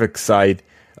the Mavericks side,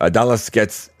 Dallas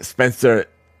gets Spencer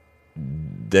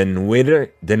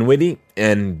Dinwiddie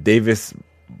and Davis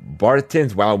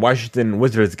Bartons, while Washington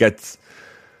Wizards gets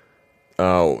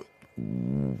Kristaps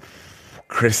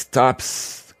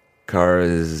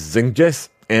Porzingis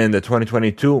and the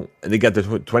 2022. They got the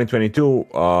 2022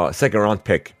 second round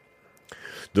pick.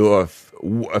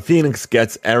 Phoenix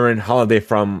gets Aaron Holiday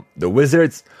from the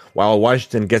Wizards, while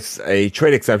Washington gets a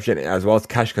trade exception as well as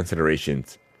cash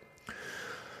considerations.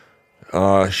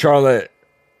 Charlotte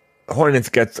Hornets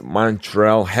gets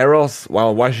Montreal Harrells,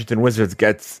 while Washington Wizards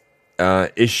gets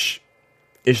Ish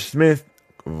Smith,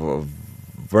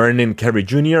 Vernon Carey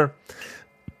Jr.,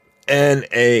 and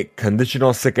a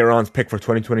conditional second round pick for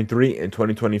 2023 and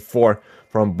 2024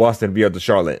 from Boston via the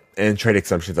Charlotte, and trade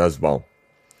exemptions as well.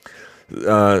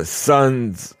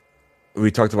 Suns,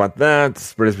 we talked about that.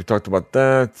 Spurs, we talked about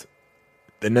that.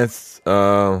 The Nets,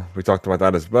 we talked about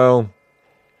that as well.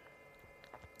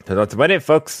 So that's about it,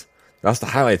 folks. That's the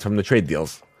highlights from the trade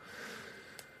deals.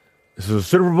 So the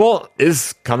Super Bowl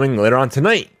is coming later on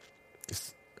tonight.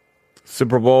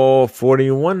 Super Bowl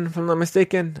 41, if I'm not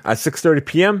mistaken, at 6:30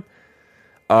 p.m.,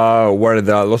 where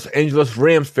the Los Angeles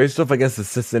Rams face off against the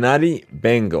Cincinnati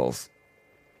Bengals.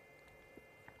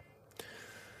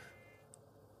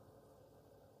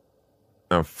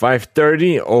 Now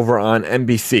 5:30 over on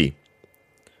NBC.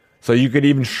 So you could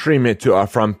even stream it to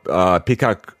from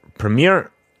Peacock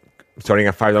Premiere, starting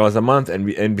at $5 a month, and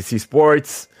NBC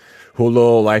Sports,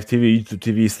 Hulu, Live TV, YouTube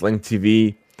TV, Sling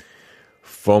TV,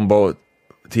 Fombo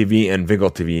TV, and Vigo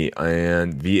TV.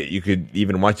 And you could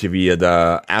even watch it via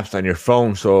the apps on your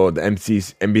phone. So the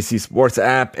NBC Sports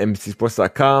app,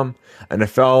 NBCSports.com,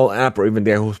 NFL app, or even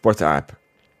the Yahoo Sports app.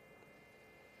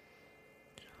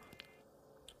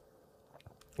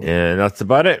 And that's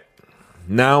about it.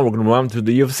 Now we're going to move on to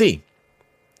the UFC.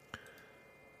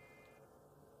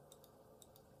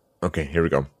 Okay, here we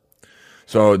go.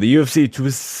 So the UFC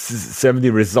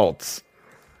 270 results.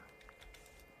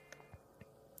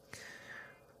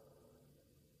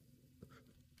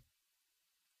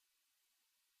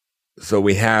 So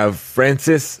we have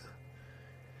Francis.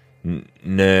 I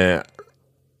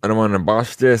don't want to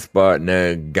botch this, but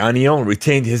Ngannou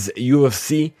retained his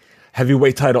UFC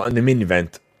heavyweight title in the main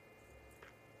event.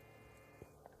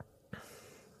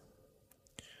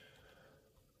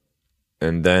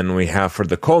 And then we have, for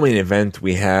the co-main event,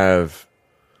 we have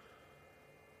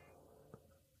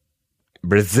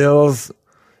Brazil's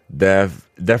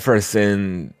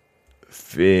Jefferson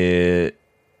Figueroa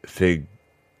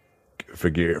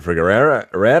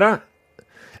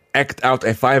eked out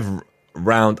a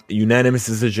 5-round unanimous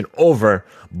decision over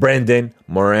Brandon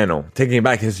Moreno, taking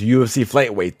back his UFC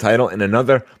flyweight title in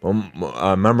another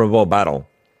memorable battle.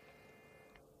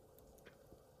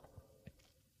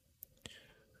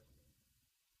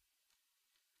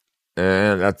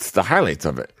 And that's the highlights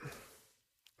of it.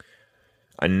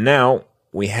 And now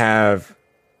we have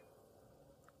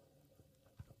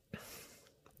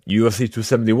UFC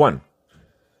 271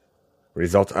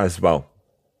 results as well.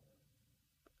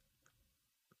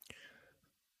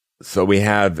 So we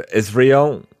have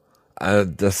Israel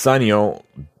Adesanya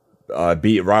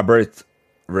beat Robert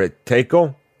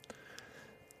Riteko.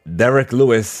 Derek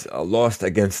Lewis lost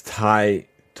against Tai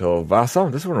Tuivasa.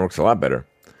 This one works a lot better.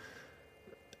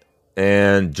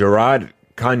 And Gerard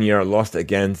Connor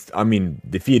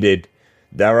defeated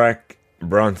Derek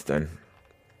Bronston.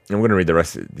 I'm going to read the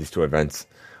rest of these two events.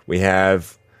 We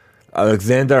have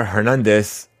Alexander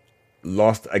Hernandez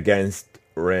lost against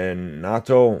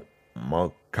Renato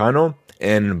Moicano,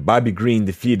 and Bobby Green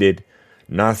defeated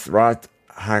Nasrat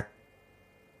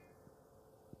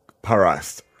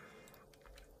Haqparast.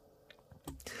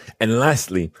 And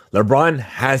lastly, LeBron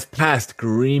has passed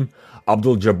Kareem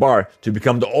Abdul-Jabbar to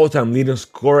become the all-time leading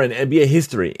scorer in NBA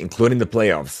history, including the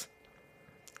playoffs.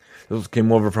 This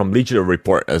came over from Bleacher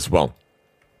Report as well.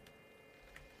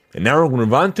 And now we're going to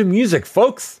move on to music,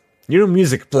 folks. Your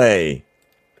music play.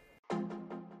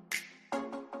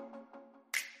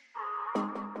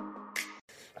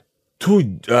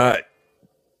 2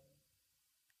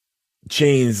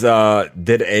 chains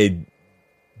did a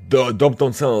Dope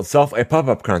Don't Sell Itself, a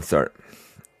pop-up concert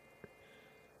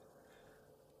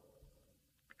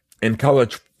in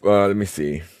college. Let me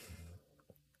see.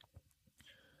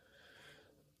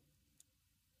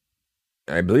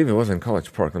 I believe it was in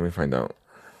College Park. Let me find out.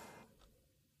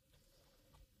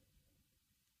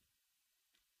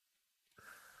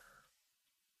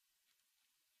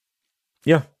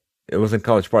 Yeah, it was in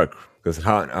College Park because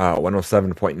Hot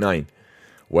 107.9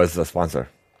 was the sponsor.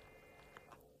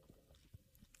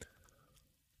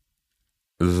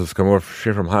 This is coming over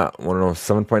straight from Hot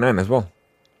 107.9 as well.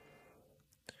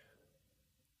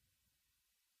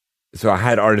 So I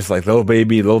had artists like Lil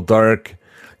Baby, Lil Durk,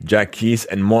 Jack Keys,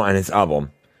 and more on his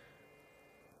album.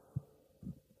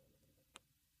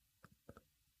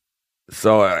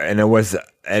 So and it was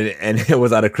and it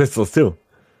was out of crystals too.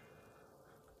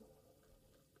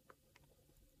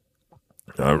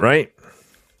 All right.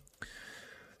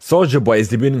 Soldier Boy is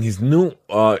debuting his new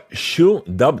shoe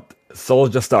dubbed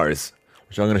Soldier Stars,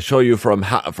 which I'm going to show you from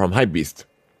Hypebeast.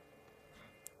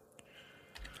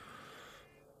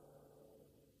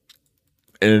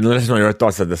 And let us know your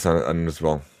thoughts on this on as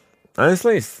well.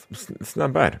 Honestly, it's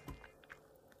not bad,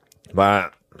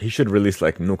 but he should release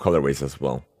like new colorways as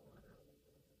well.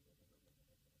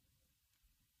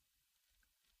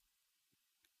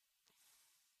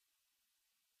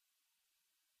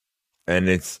 And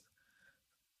it's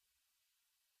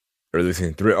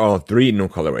releasing three new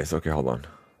colorways. Okay, hold on.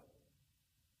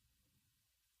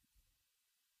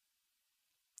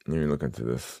 Let me look into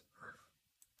this.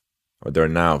 Oh, they're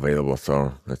now available,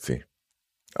 so let's see.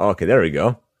 Oh, okay, there we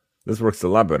go. This works a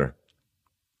lot better.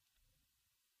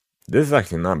 This is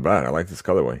actually not bad. I like this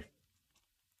colorway.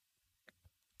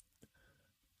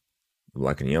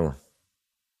 Black and yellow.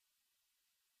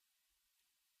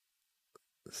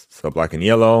 So black and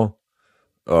yellow,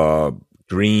 uh,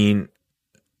 green,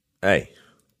 hey,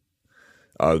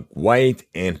 white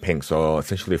and pink. So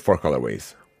essentially 4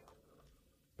 colorways.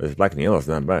 But this black and yellow is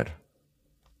not bad.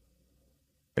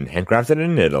 And handcrafted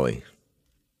in Italy.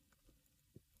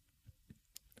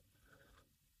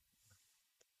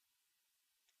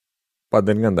 But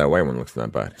then again, that white one looks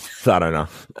not bad. So I don't know.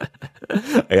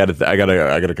 I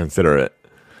gotta consider it.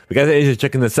 But guys, if you're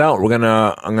checking this out,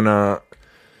 I'm gonna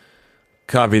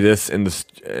copy this in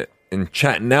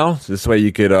chat now. So this way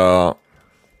you could if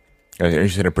you're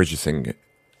interested in purchasing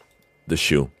the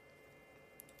shoe.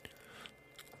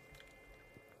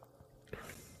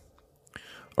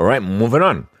 All right, moving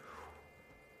on.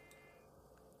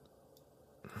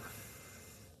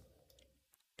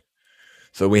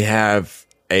 So we have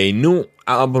a new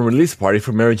album release party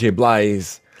for Mary J.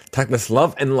 Blige's Tactless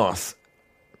Love and Loss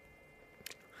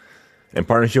in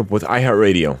partnership with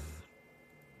iHeartRadio.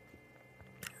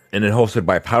 And then hosted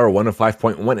by Power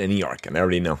 105.1 in New York. And I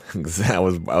already know because I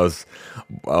was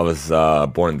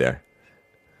born there.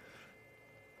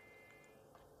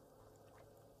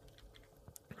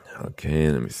 Okay,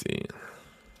 let me see.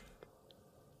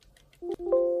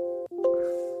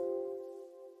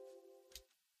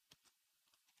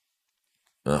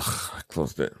 Ugh, I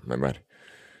closed it. My bad.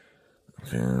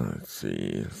 Okay, let's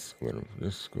see. Let's go to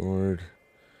Discord.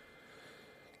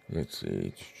 Let's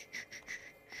see.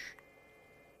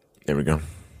 There we go.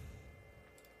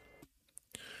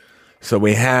 So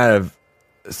we have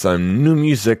some new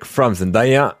music from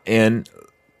Zendaya and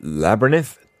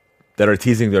Labyrinth that are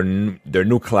teasing their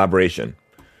new collaboration.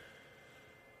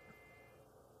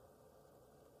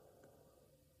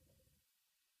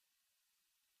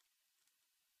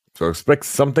 So expect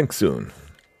something soon.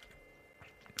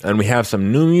 And we have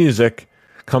some new music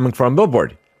coming from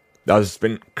Billboard that has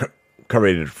been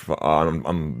curated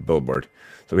on Billboard.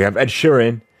 So we have Ed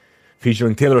Sheeran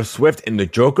featuring Taylor Swift in The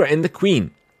Joker and the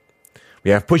Queen.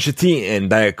 We have Pusha T and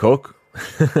Diet Coke.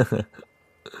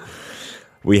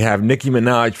 We have Nicki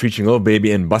Minaj featuring Lil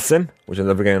Baby and Bussin', which I'm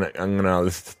gonna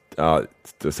list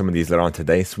to some of these later on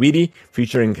today. Sweetie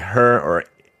featuring her or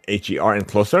HER and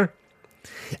Closer.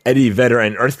 Eddie Vedder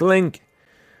and Earthling.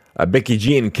 Becky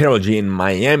G and Karol G in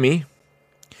Miami.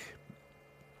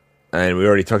 And we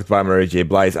already talked about Mary J.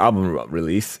 Blige's album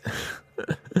release.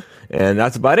 And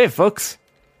that's about it, folks.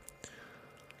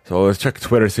 So let's check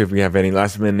Twitter, see if we have any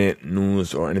last minute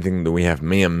news or anything that we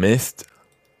may have missed.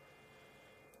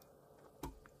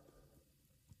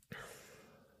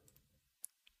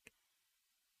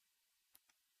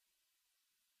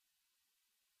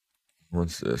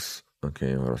 What's this?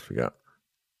 Okay, what else we got?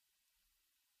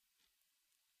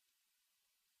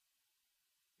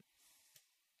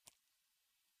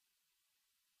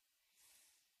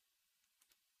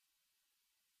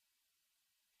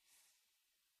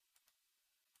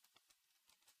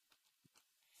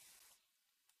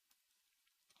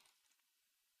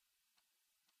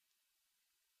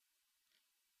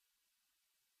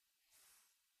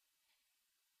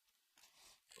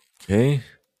 Okay.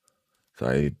 So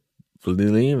I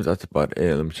believe that's about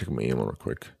it. Let me check my email real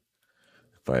quick.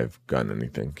 If I've gotten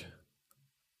anything.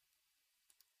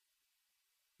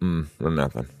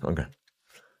 Nothing. Okay.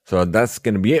 So that's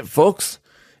going to be it, folks.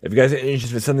 If you guys are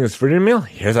interested in sending us free email,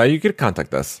 here's how you can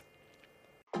contact us.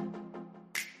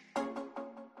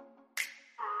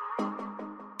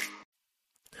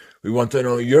 We want to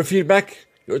know your feedback,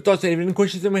 your thoughts, and even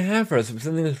questions you may have for us.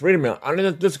 Sending us free email on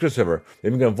the Discord server.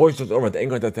 Leaving a voice note over at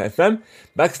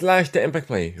anchor.fm/the Impact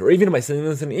Play, or even by sending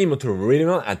us an email to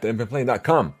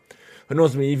reademail@theimpactplay.com. Who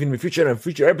knows, may even be featured in a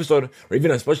future episode, or even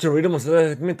a special readable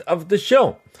segment of the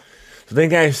show. So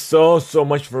thank you guys so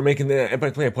much for making the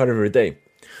Impact Play a part of your day.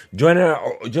 Join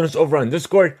us over on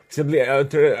Discord. Simply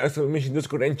enter exclamation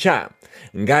Discord and chat.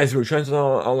 And guys, we're trying to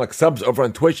unlock subs over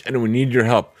on Twitch, and we need your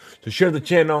help. So share the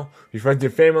channel, be friends with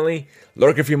your family,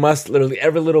 lurk if you must. Literally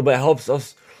every little bit helps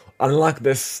us unlock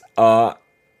this roadblock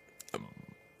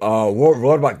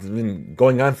that's been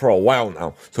going on for a while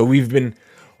now. So we've been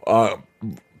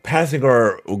passing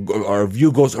our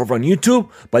view goals over on YouTube,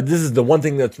 but this is the one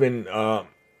thing that's been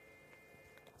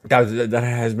that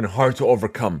has been hard to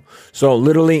overcome. So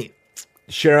literally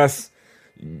share us,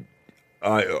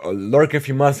 lurk if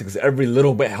you must, because every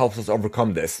little bit helps us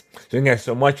overcome this. So thank you guys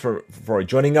so much for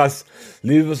joining us.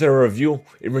 Leave us a review,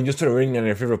 even just a rating on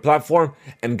your favorite platform.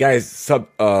 And guys,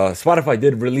 Spotify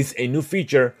did release a new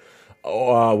feature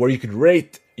where you could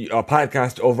rate a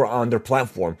podcast over on their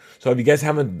platform. So if you guys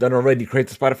haven't done already, create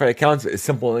the Spotify accounts. It's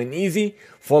simple and easy.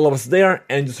 Follow us there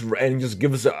and just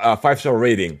give us a 5-star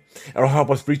rating. It'll help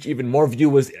us reach even more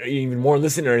viewers, even more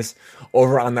listeners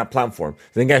over on that platform.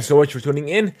 Thank you guys so much for tuning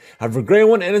in. Have a great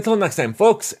one, and until next time,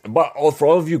 folks. But for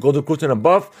all of you, go to Quote and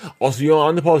above. Also, you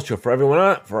on the post show. For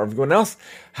everyone else,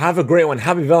 have a great one.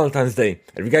 Happy Valentine's Day.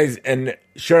 If you guys and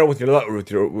share it with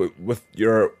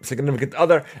your significant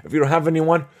other. If you don't have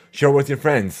anyone, share it with your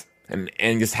friends.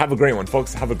 And just have a great one,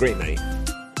 folks. Have a great night.